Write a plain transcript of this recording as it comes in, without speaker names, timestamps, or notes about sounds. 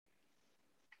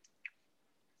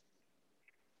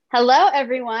Hello,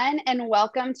 everyone, and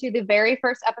welcome to the very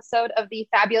first episode of the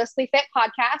Fabulously Fit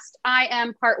podcast. I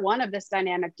am part one of this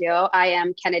dynamic duo. I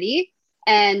am Kennedy,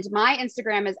 and my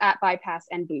Instagram is at bypass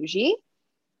and bougie.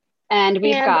 And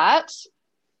we've And got,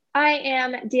 I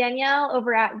am Danielle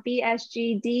over at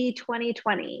VSGD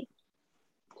 2020.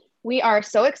 we are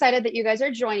so excited that you guys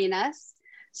are joining us.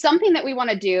 Something that we want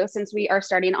to do since we are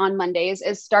starting on Mondays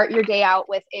is start your day out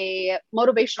with a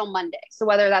motivational Monday. So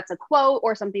whether that's a quote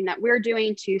or something that we're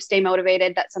doing to stay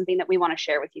motivated, that's something that we want to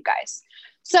share with you guys.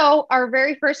 So our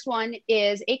very first one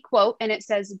is a quote, and it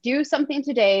says, "Do something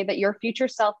today that your future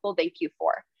self will thank you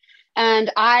for." And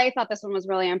I thought this one was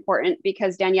really important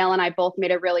because Danielle and I both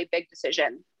made a really big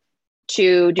decision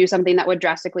to do something that would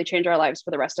drastically change our lives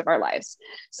for the rest of our lives.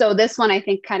 So this one, I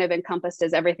think, kind of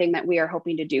encompasses everything that we are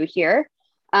hoping to do here.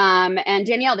 And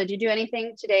Danielle, did you do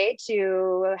anything today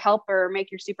to help or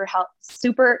make your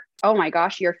oh my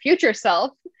gosh, your future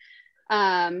self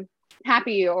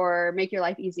happy or make your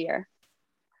life easier?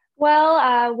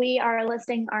 Well, we are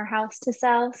listing our house to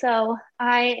sell. So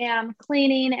I am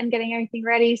cleaning and getting everything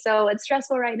ready. So it's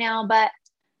stressful right now, but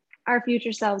our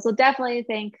future selves will definitely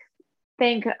thank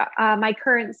my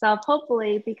current self,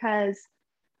 hopefully, because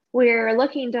we're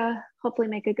looking to hopefully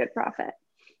make a good profit.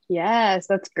 Yes,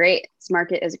 that's great. This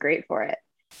market is great for it.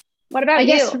 What about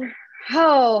you?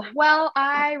 Oh, well,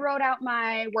 I wrote out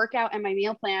my workout and my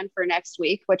meal plan for next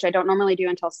week, which I don't normally do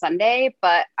until Sunday,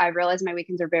 but I realized my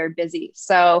weekends are very busy.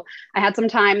 So I had some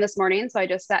time this morning. So I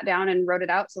just sat down and wrote it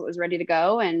out so it was ready to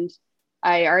go. And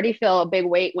I already feel a big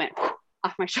weight went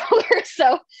off my shoulders.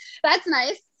 So that's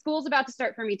nice. School's about to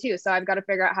start for me too. So I've got to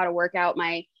figure out how to work out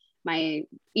my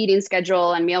eating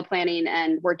schedule and meal planning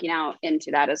and working out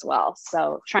into that as well.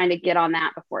 So trying to get on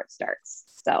that before it starts.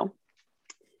 So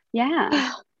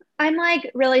yeah. I'm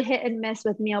like really hit and miss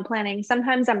with meal planning.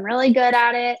 Sometimes I'm really good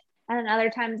at it. And then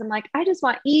other times I'm like, I just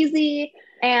want easy.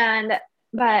 But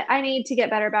I need to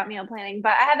get better about meal planning.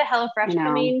 But I have a I HelloFresh know.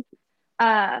 coming.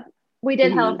 We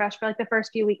did Mm-hmm. HelloFresh for like the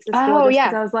first few weeks of school Oh just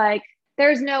because yeah. I was like,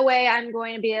 there's no way I'm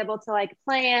going to be able to like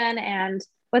plan. And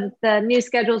with the new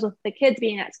schedules with the kids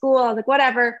being at school, I was like,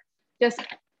 whatever,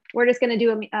 we're just going to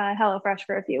do a HelloFresh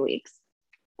for a few weeks.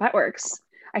 That works.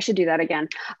 I should do that again.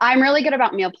 I'm really good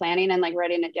about meal planning and like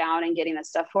writing it down and getting the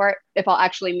stuff for it. If I'll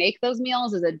actually make those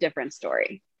meals is a different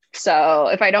story. So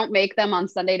if I don't make them on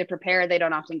Sunday to prepare, they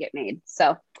don't often get made.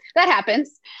 So that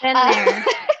happens. Been there.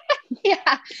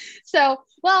 Yeah. So,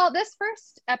 well, this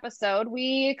first episode,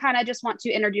 we kind of just want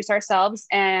to introduce ourselves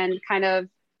and kind of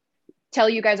tell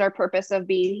you guys our purpose of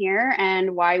being here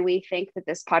and why we think that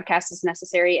this podcast is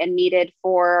necessary and needed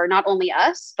for not only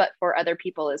us, but for other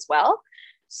people as well.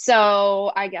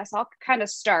 So I guess I'll kind of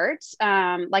start.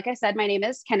 Like I said, my name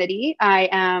is Kennedy. I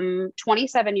am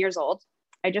 27 years old.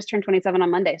 I just turned 27 on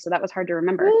Monday, so that was hard to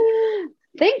remember. Woo.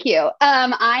 Thank you.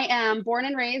 I am born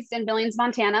and raised in Billings,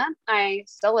 Montana. I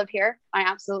still live here. I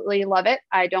absolutely love it.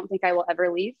 I don't think I will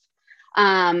ever leave.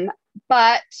 Um,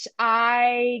 but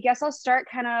I guess I'll start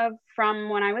kind of from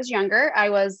when I was younger. I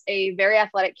was a very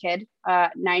athletic kid.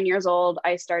 9 years old,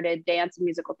 I started dance and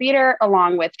musical theater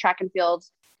along with track and field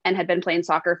and had been playing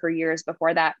soccer for years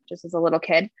before that, just as a little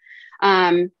kid.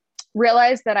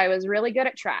 Realized that I was really good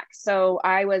at track. So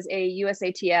I was a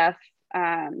USATF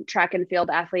track and field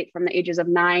athlete from the ages of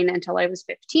 9 until I was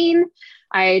 15.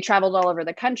 I traveled all over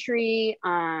the country,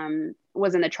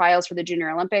 was in the trials for the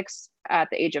Junior Olympics at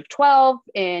the age of 12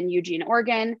 in Eugene,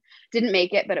 Oregon. Didn't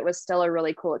make it, but it was still a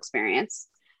really cool experience.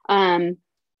 And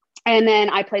then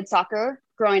I played soccer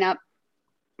growing up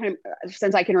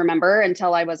since I can remember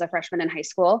until I was a freshman in high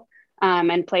school.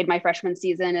 And played my freshman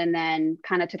season and then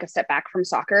kind of took a step back from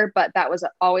soccer, but that was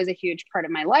always a huge part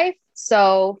of my life.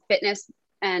 So fitness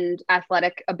and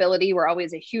athletic ability were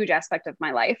always a huge aspect of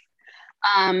my life.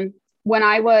 When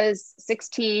I was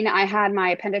 16, I had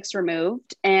my appendix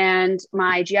removed and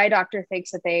my GI doctor thinks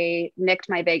that they nicked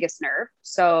my vagus nerve.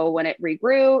 So when it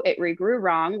regrew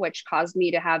wrong, which caused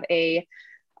me to have a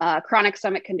chronic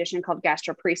stomach condition called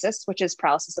gastroparesis, which is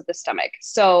paralysis of the stomach.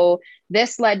 So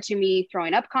this led to me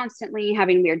throwing up constantly,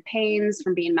 having weird pains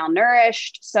from being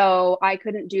malnourished. So I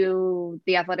couldn't do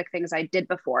the athletic things I did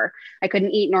before. I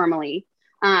couldn't eat normally.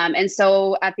 And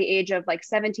so at the age of like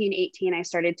 17, 18, I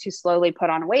started to slowly put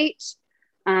on weight.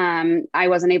 I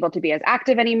wasn't able to be as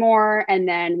active anymore. And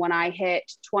then when I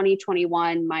hit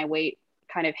 2021, my weight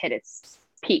kind of hit its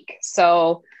peak.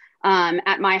 So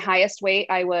at my highest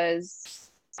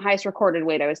recorded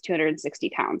weight, I was 260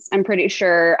 pounds. I'm pretty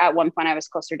sure at one point I was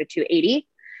closer to 280.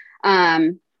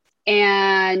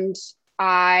 And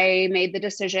I made the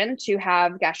decision to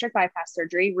have gastric bypass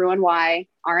surgery,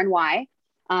 RNY,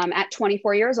 at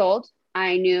 24 years old.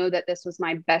 I knew that this was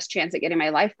my best chance at getting my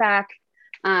life back.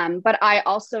 But I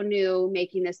also knew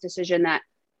making this decision that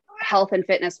health and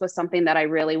fitness was something that I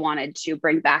really wanted to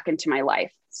bring back into my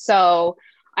life. So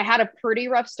I had a pretty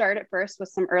rough start at first with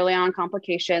some early on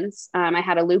complications. I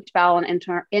had a looped bowel and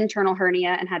internal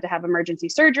hernia and had to have emergency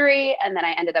surgery. And then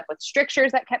I ended up with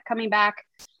strictures that kept coming back.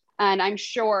 And I'm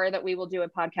sure that we will do a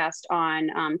podcast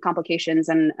on complications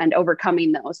and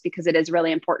overcoming those, because it is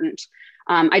really important.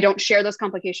 I don't share those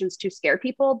complications to scare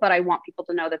people, but I want people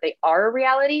to know that they are a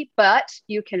reality, but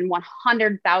you can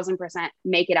 100,000%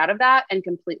 make it out of that and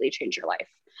completely change your life.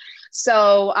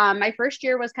 So my first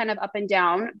year was kind of up and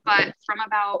down, but from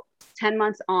about 10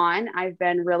 months on, I've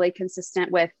been really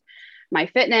consistent with my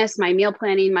fitness, my meal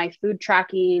planning, my food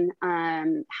tracking,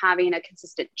 having a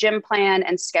consistent gym plan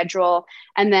and schedule.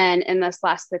 And then in this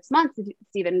last 6 months,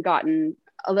 it's even gotten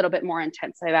a little bit more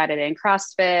intense. I've added in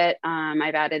CrossFit.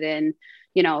 I've added in,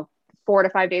 4 to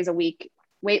 5 days a week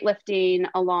weightlifting,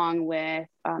 along with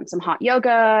some hot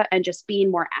yoga and just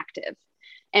being more active.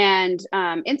 And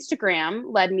Instagram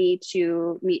led me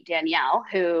to meet Danielle,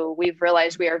 who we've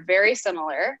realized we are very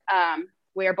similar.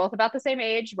 We are both about the same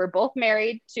age. We're both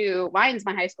married to, mine's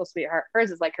my high school sweetheart.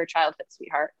 Hers is like her childhood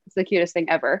sweetheart. It's the cutest thing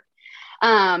ever.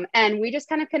 And we just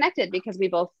kind of connected because we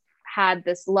both had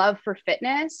this love for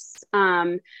fitness.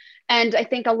 And I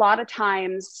think a lot of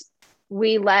times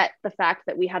we let the fact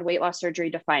that we had weight loss surgery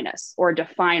define us or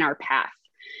define our path.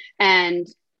 And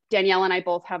Danielle and I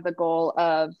both have the goal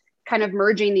of kind of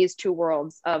merging these two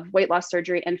worlds of weight loss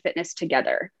surgery and fitness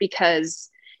together, because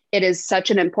it is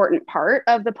such an important part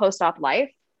of the post-op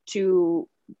life to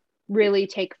really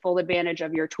take full advantage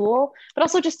of your tool, but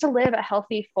also just to live a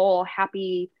healthy, full,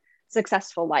 happy,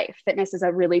 successful life. Fitness is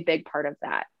a really big part of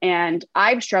that. And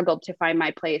I've struggled to find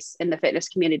my place in the fitness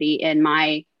community in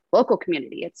my local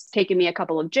community. It's taken me a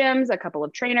couple of gyms, a couple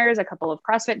of trainers, a couple of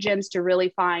CrossFit gyms to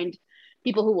really find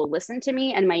people who will listen to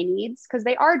me and my needs, because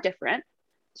they are different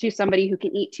to somebody who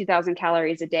can eat 2,000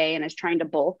 calories a day and is trying to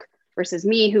bulk versus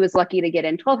me, who is lucky to get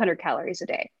in 1,200 calories a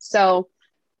day. So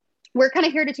we're kind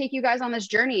of here to take you guys on this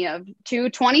journey of two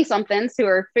 20-somethings who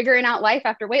are figuring out life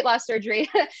after weight loss surgery,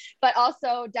 but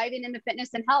also diving into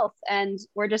fitness and health. And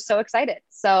we're just so excited.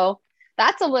 So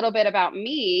that's a little bit about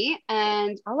me.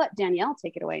 And I'll let Danielle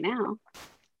take it away now.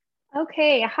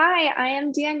 Okay. Hi, I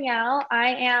am Danielle.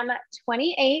 I am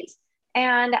 28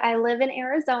 and I live in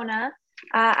Arizona.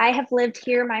 I have lived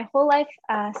here my whole life.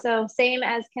 So same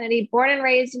as Kennedy, born and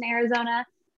raised in Arizona.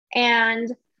 And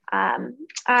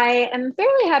I am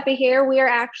fairly happy here. We are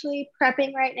actually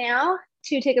prepping right now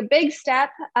to take a big step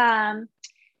and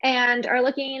are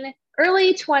looking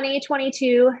early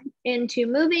 2022 into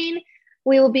moving.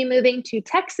 We will be moving to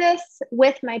Texas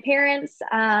with my parents.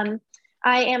 I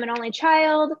am an only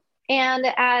child, and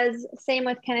as same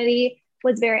with Kennedy,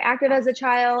 was very active as a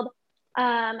child.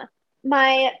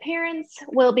 My parents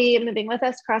will be moving with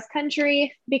us cross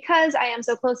country because I am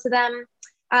so close to them.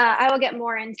 I will get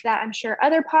more into that, I'm sure,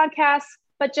 other podcasts,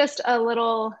 but just a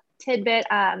little tidbit.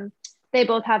 They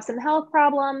both have some health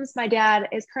problems. My dad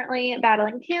is currently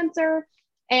battling cancer.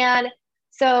 And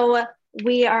so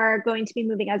we are going to be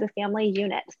moving as a family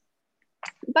unit.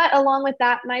 But along with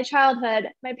that, my childhood,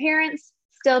 my parents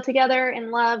still together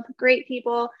in love, great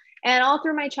people. And all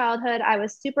through my childhood, I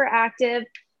was super active.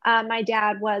 My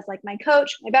dad was like my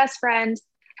coach, my best friend.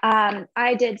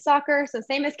 I did soccer, so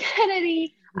same as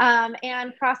Kennedy,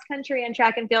 and cross country and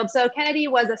track and field. So Kennedy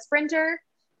was a sprinter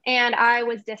and I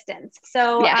was distance.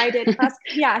 So yeah. I did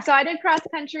cross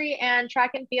country and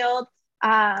track and field.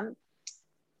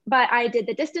 But I did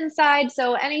the distance side.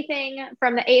 So anything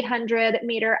from the 800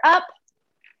 meter up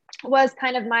was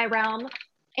kind of my realm.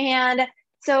 And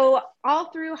so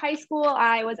all through high school,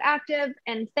 I was active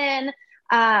and thin.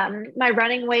 My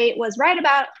running weight was right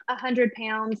about 100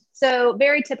 pounds. So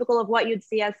very typical of what you'd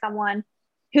see as someone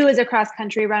who is a cross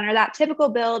country runner. That typical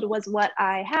build was what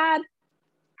I had.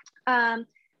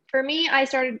 For me, I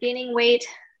started gaining weight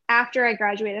after I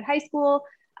graduated high school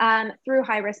through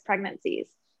high risk pregnancies.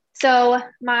 So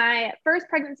my first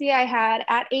pregnancy I had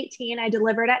at 18, I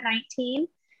delivered at 19,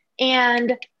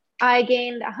 and I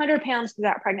gained 100 pounds through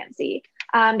that pregnancy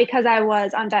because I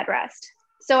was on bed rest.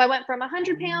 So I went from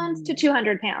 100 pounds to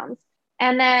 200 pounds.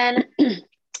 And then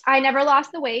I never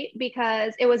lost the weight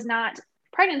because it was not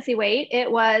pregnancy weight. It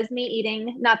was me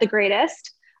eating not the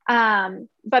greatest,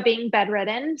 but being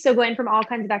bedridden. So going from all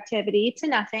kinds of activity to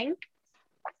nothing.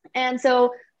 And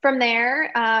so from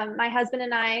there, my husband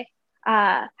and I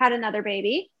had another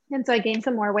baby. And so I gained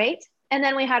some more weight. And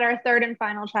then we had our third and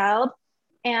final child,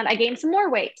 and I gained some more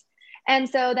weight. And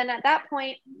so then at that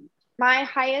point, my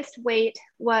highest weight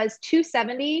was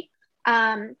 270.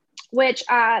 which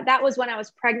that was when I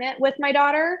was pregnant with my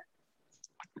daughter.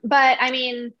 But I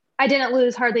mean, I didn't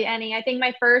lose hardly any. I think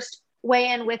my first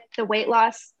weigh-in with the weight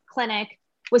loss clinic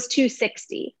was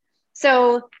 260.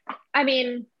 So, I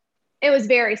mean, it was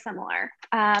very similar.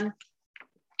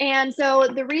 And so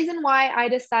the reason why I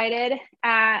decided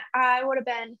I would have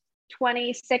been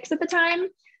 26 at the time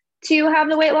to have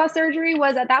the weight loss surgery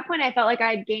was at that point, I felt like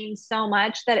I had gained so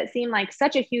much that it seemed like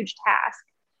such a huge task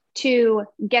to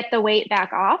get the weight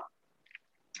back off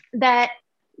that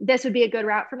this would be a good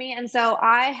route for me. And so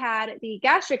I had the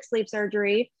gastric sleeve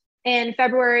surgery in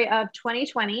February of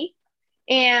 2020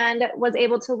 and was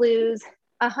able to lose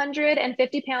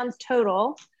 150 pounds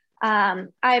total.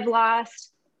 I've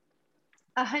lost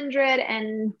about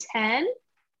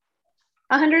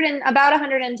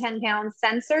 110 pounds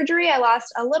since surgery. I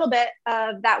lost a little bit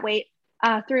of that weight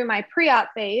through my pre-op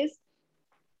phase,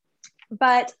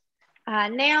 but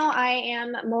now I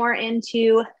am more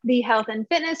into the health and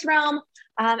fitness realm.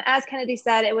 As Kennedy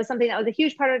said, it was something that was a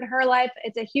huge part of her life.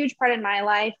 It's a huge part in my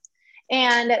life.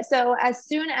 And so as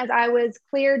soon as I was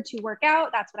cleared to work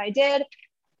out, that's what I did.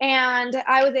 And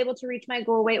I was able to reach my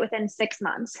goal weight within 6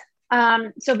 months.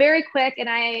 So very quick. And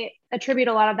I attribute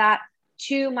a lot of that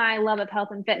to my love of health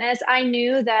and fitness. I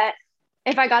knew that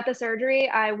if I got the surgery,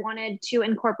 I wanted to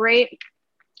incorporate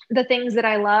the things that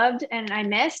I loved and I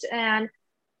missed and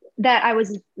that I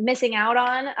was missing out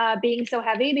on being so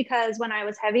heavy, because when I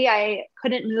was heavy, I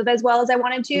couldn't move as well as I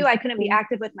wanted to. I couldn't be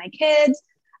active with my kids.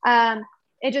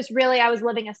 It just really, I was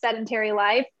living a sedentary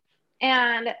life.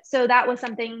 And so that was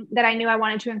something that I knew I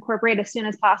wanted to incorporate as soon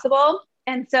as possible.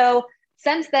 And so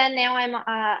since then, now I'm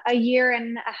a year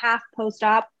and a half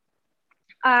post-op.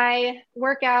 I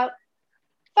work out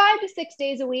 5 to 6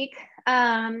 days a week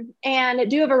and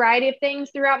do a variety of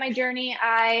things throughout my journey.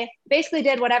 I basically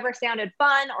did whatever sounded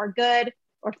fun or good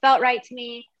or felt right to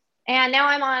me. And now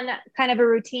I'm on kind of a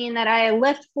routine that I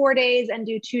lift 4 days and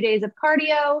do 2 days of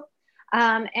cardio.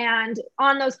 And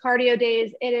on those cardio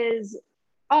days, it is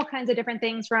all kinds of different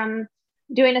things, from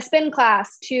doing a spin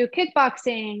class to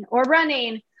kickboxing or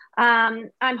running.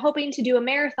 I'm hoping to do a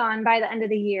marathon by the end of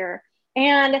the year.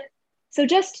 And so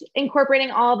just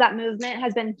incorporating all of that movement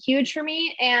has been huge for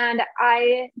me. And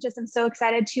I just am so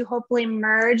excited to hopefully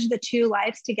merge the two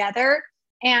lives together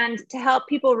and to help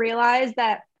people realize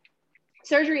that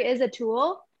surgery is a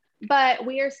tool, but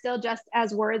we are still just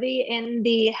as worthy in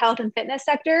the health and fitness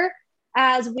sector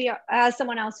as we are, as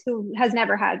someone else who has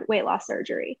never had weight loss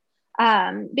surgery.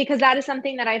 Because that is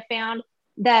something that I found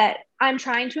that I'm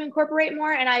trying to incorporate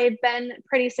more. And I've been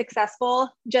pretty successful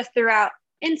just throughout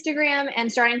Instagram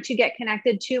and starting to get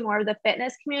connected to more of the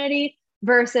fitness community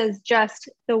versus just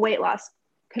the weight loss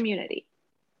community.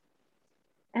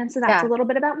 And so that's a little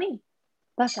bit about me.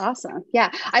 That's awesome. Yeah.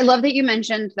 I love that you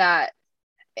mentioned that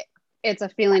it's a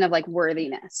feeling of like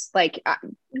worthiness. Like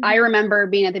I remember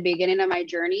being at the beginning of my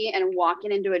journey and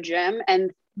walking into a gym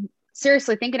and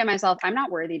seriously thinking to myself, I'm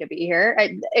not worthy to be here.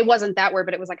 It wasn't that word,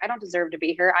 but it was like, I don't deserve to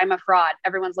be here. I'm a fraud.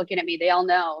 Everyone's looking at me. They all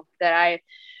know that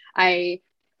I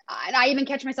even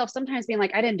catch myself sometimes being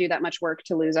like, I didn't do that much work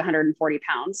to lose 140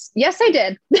 pounds. Yes, I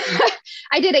did.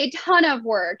 I did a ton of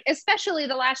work, especially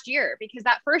the last year, because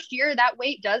that first year, that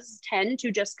weight does tend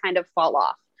to just kind of fall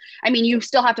off. I mean, you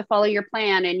still have to follow your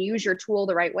plan and use your tool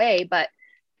the right way, but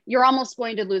you're almost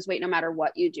going to lose weight no matter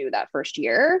what you do that first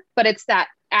year. But it's that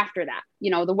after that,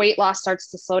 the weight loss starts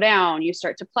to slow down. You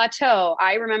start to plateau.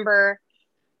 I remember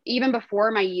even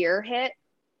before my year hit,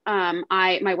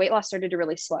 my weight loss started to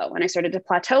really slow and I started to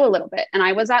plateau a little bit. And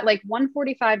I was at like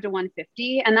 145 to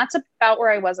 150. And that's about where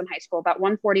I was in high school, about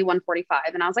 140,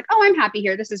 145. And I was like, oh, I'm happy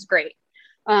here. This is great.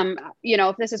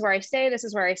 If this is where I stay, this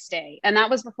is where I stay. And that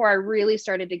was before I really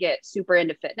started to get super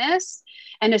into fitness.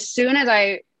 And as soon as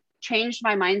I changed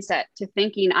my mindset to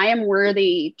thinking I am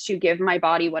worthy to give my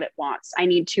body what it wants, I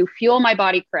need to fuel my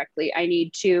body correctly. I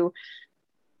need to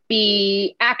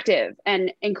be active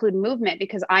and include movement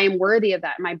because I am worthy of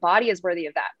that. My body is worthy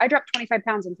of that. I dropped 25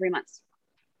 pounds in 3 months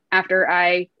after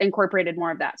I incorporated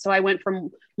more of that. So I went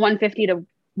from 150 to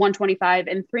 125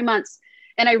 in 3 months.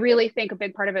 And I really think a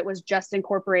big part of it was just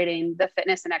incorporating the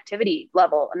fitness and activity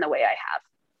level in the way I have.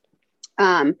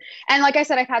 And like I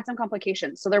said, I've had some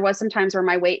complications. So there was some times where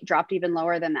my weight dropped even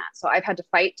lower than that. So I've had to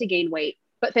fight to gain weight,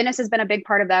 but fitness has been a big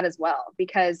part of that as well,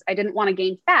 because I didn't want to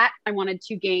gain fat. I wanted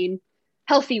to gain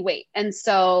healthy weight. And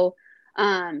so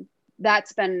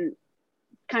that's been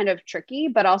kind of tricky,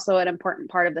 but also an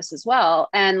important part of this as well.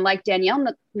 And like Danielle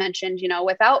mentioned,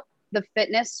 without the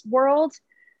fitness world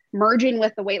merging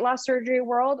with the weight loss surgery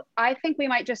world, I think we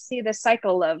might just see this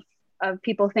cycle of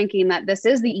people thinking that this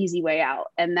is the easy way out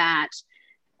and that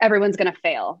everyone's going to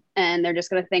fail. And they're just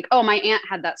going to think, oh, my aunt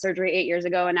had that surgery 8 years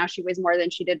ago and now she weighs more than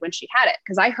she did when she had it.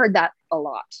 Because I heard that a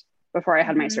lot before I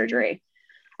had my surgery.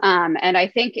 And I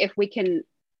think if we can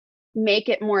make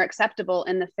it more acceptable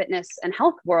in the fitness and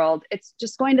health world, it's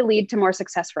just going to lead to more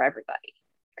success for everybody,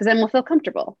 because then we'll feel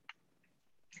comfortable.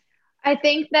 I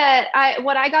think that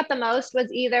what I got the most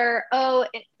was either, oh,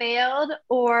 it failed,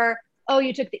 or, oh,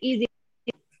 you took the easy.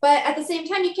 But at the same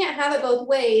time, you can't have it both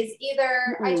ways.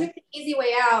 Either I took the easy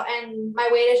way out and my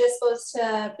weight is just supposed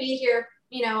to be here,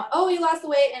 you know, oh, you lost the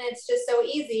weight and it's just so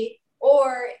easy.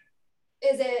 Or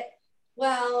is it,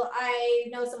 well, I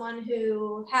know someone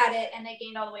who had it and they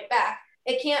gained all the weight back.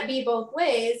 It can't be both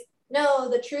ways. No,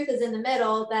 the truth is in the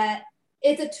middle, that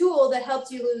it's a tool that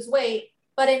helps you lose weight.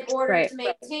 But in order to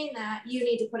maintain that, you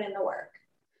need to put in the work.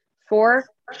 For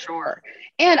sure.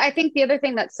 And I think the other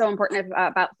thing that's so important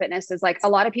about fitness is, like, a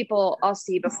lot of people I'll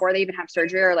see before they even have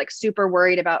surgery are like super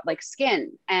worried about like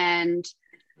skin and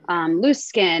loose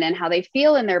skin and how they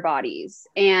feel in their bodies.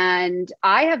 And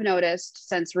I have noticed,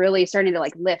 since really starting to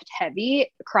like lift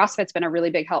heavy, CrossFit's been a really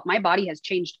big help. My body has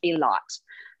changed a lot.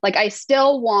 Like, I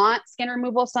still want skin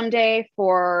removal someday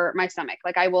for my stomach.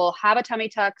 Like, I will have a tummy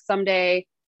tuck someday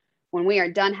when we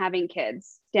are done having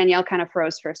kids. Danielle kind of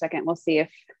froze for a second. We'll see if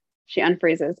she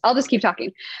unfreezes. I'll just keep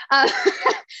talking.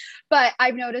 But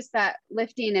I've noticed that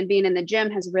lifting and being in the gym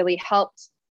has really helped,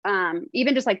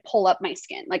 even just like pull up my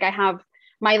skin. Like,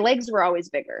 my legs were always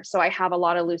bigger, so I have a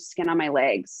lot of loose skin on my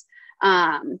legs.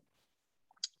 And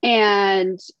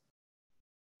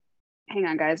hang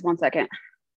on, guys, 1 second.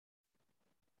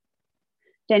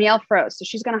 Danielle froze, so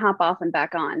she's going to hop off and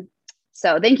back on.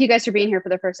 So thank you guys for being here for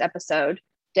the first episode.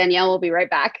 Danielle will be right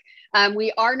back.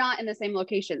 We are not in the same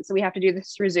location, so we have to do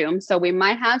this through Zoom. So we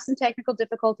might have some technical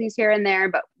difficulties here and there,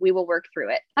 but we will work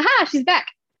through it. Aha, she's back.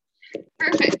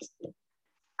 Perfect.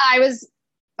 I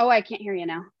can't hear you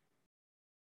now.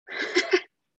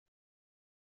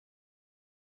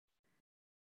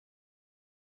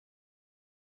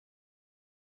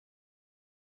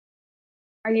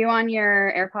 Are you on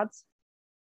your AirPods?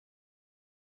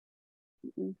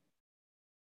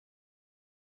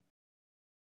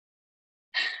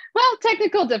 Well,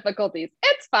 technical difficulties.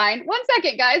 It's fine. 1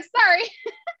 second, guys. Sorry.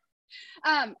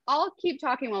 I'll keep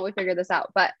talking while we figure this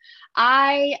out. But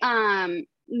I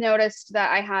noticed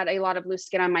that I had a lot of loose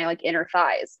skin on my like inner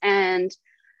thighs, and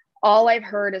all I've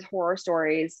heard is horror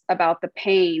stories about the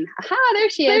pain. Aha, there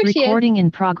she is. Recording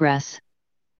in progress.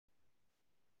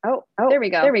 Oh, there we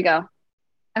go.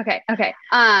 Okay.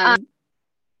 I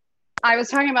was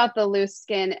talking about the loose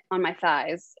skin on my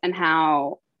thighs and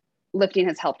how lifting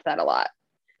has helped that a lot.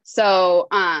 So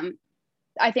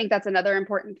I think that's another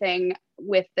important thing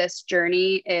with this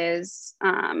journey is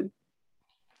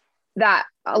that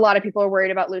a lot of people are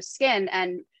worried about loose skin,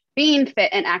 and being fit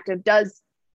and active does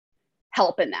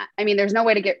help in that. I mean, there's no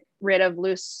way to get rid of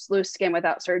loose skin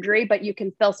without surgery, but you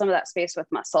can fill some of that space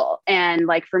with muscle. And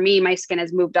like for me, my skin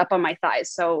has moved up on my thighs,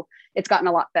 so it's gotten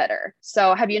a lot better.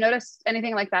 So have you noticed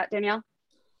anything like that, Danielle?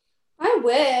 I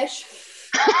wish.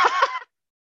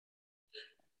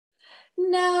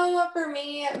 No, for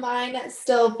me, mine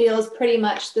still feels pretty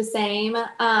much the same.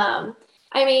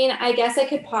 I mean, I guess I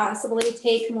could possibly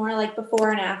take more like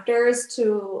before and afters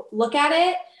to look at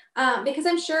it, because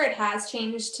I'm sure it has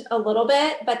changed a little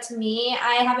bit, but to me,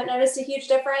 I haven't noticed a huge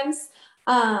difference.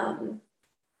 I've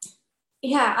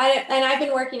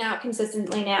been working out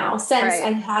consistently now since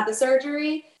I had the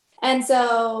surgery. And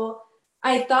so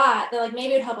I thought that like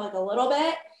maybe it would help like a little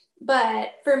bit,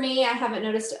 but for me, I haven't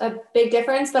noticed a big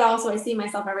difference, but also I see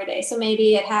myself every day. So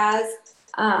maybe it has,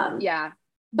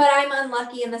 but I'm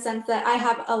unlucky in the sense that I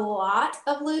have a lot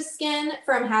of loose skin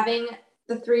from having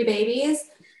the 3 babies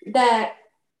that,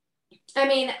 I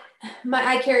mean,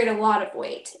 I carried a lot of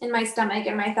weight in my stomach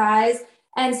and my thighs.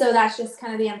 And so that's just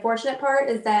kind of the unfortunate part,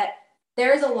 is that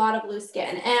there's a lot of loose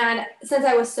skin. And since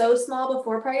I was so small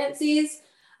before pregnancies,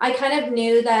 I kind of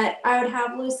knew that I would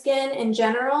have loose skin in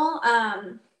general.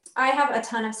 I have a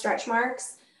ton of stretch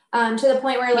marks, to the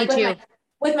point where like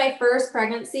with my first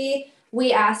pregnancy,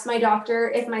 we asked my doctor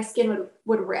if my skin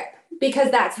would rip,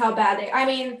 because that's how bad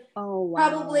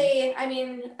probably,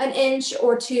 an inch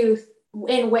or 2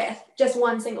 in width, just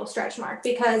one single stretch mark,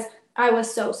 because I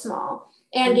was so small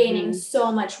and gaining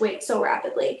so much weight so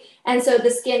rapidly. And so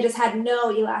the skin just had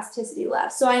no elasticity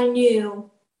left. So I knew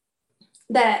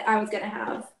that I was going to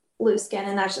have loose skin,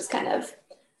 and that's just kind of,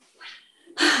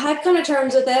 I've come to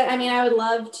terms with it. I mean, I would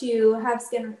love to have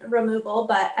skin removal,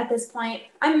 but at this point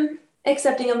I'm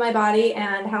accepting of my body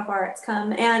and how far it's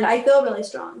come, and I feel really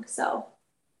strong. So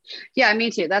yeah,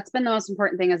 me too. That's been the most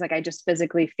important thing, is like, I just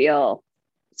physically feel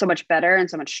so much better and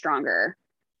so much stronger.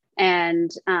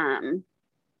 And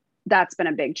that's been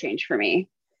a big change for me.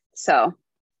 So,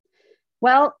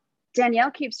 well,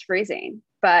 Danielle keeps freezing,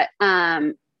 but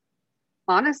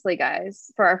honestly,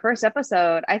 guys, for our first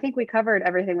episode, I think we covered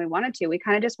everything we wanted to. We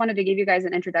kind of just wanted to give you guys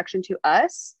an introduction to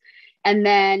us. And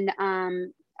then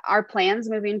our plans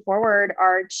moving forward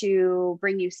are to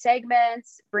bring you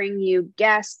segments, bring you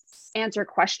guests, answer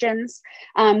questions.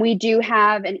 We do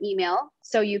have an email,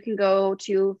 so you can go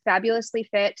to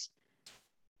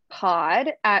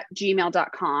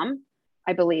fabulouslyfitpod@gmail.com.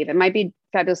 I believe it might be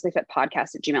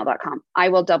fabulouslyfitpodcast@gmail.com. I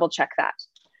will double check that.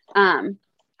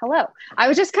 Hello. I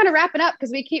was just kind of wrapping up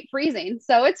because we keep freezing,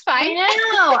 so it's fine.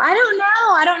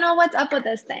 I don't know what's up with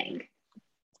this thing.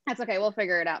 That's okay. We'll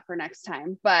figure it out for next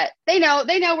time. But they know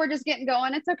we're just getting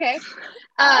going. It's okay.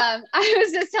 I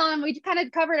was just telling them we kind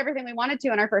of covered everything we wanted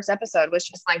to in our first episode, was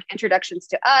just like introductions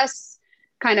to us,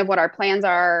 kind of what our plans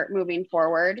are moving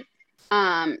forward.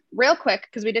 Real quick,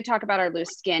 because we did talk about our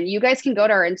loose skin. You guys can go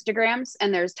to our Instagrams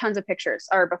and there's tons of pictures,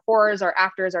 our befores, our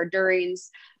afters, our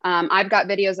durings. I've got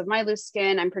videos of my loose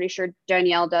skin. I'm pretty sure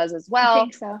Danielle does as well. I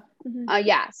think so. Mm-hmm.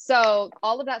 Yeah. So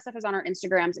all of that stuff is on our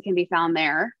Instagrams. It can be found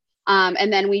there.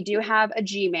 And then we do have a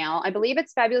Gmail. I believe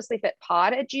it's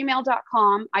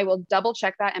fabulouslyfitpod@gmail.com. I will double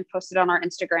check that and post it on our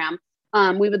Instagram.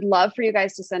 We would love for you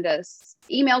guys to send us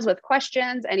emails with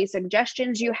questions, any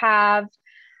suggestions you have.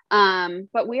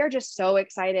 But we are just so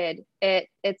excited.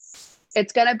 It's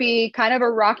going to be kind of a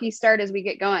rocky start as we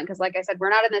get going. Cause like I said, we're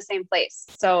not in the same place.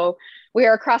 So we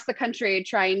are across the country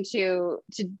trying to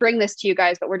bring this to you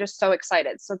guys, but we're just so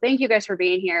excited. So thank you guys for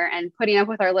being here and putting up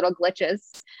with our little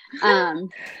glitches.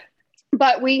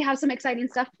 But we have some exciting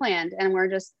stuff planned and we're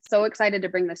just so excited to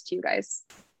bring this to you guys.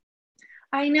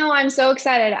 I know. I'm so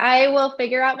excited. I will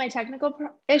figure out my technical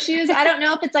issues. I don't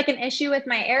know if it's like an issue with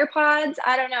my AirPods.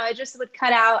 I don't know. It just would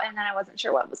cut out and then I wasn't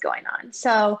sure what was going on.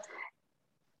 So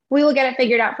we will get it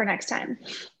figured out for next time.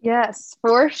 Yes,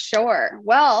 for sure.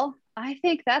 Well, I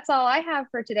think that's all I have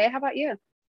for today. How about you?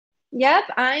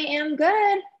 Yep, I am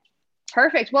good.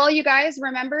 Perfect. Well, you guys,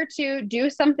 remember to do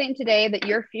something today that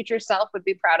your future self would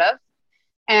be proud of,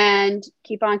 and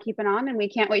keep on keeping on. And we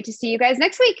can't wait to see you guys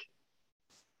next week.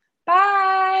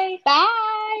 Bye. Bye.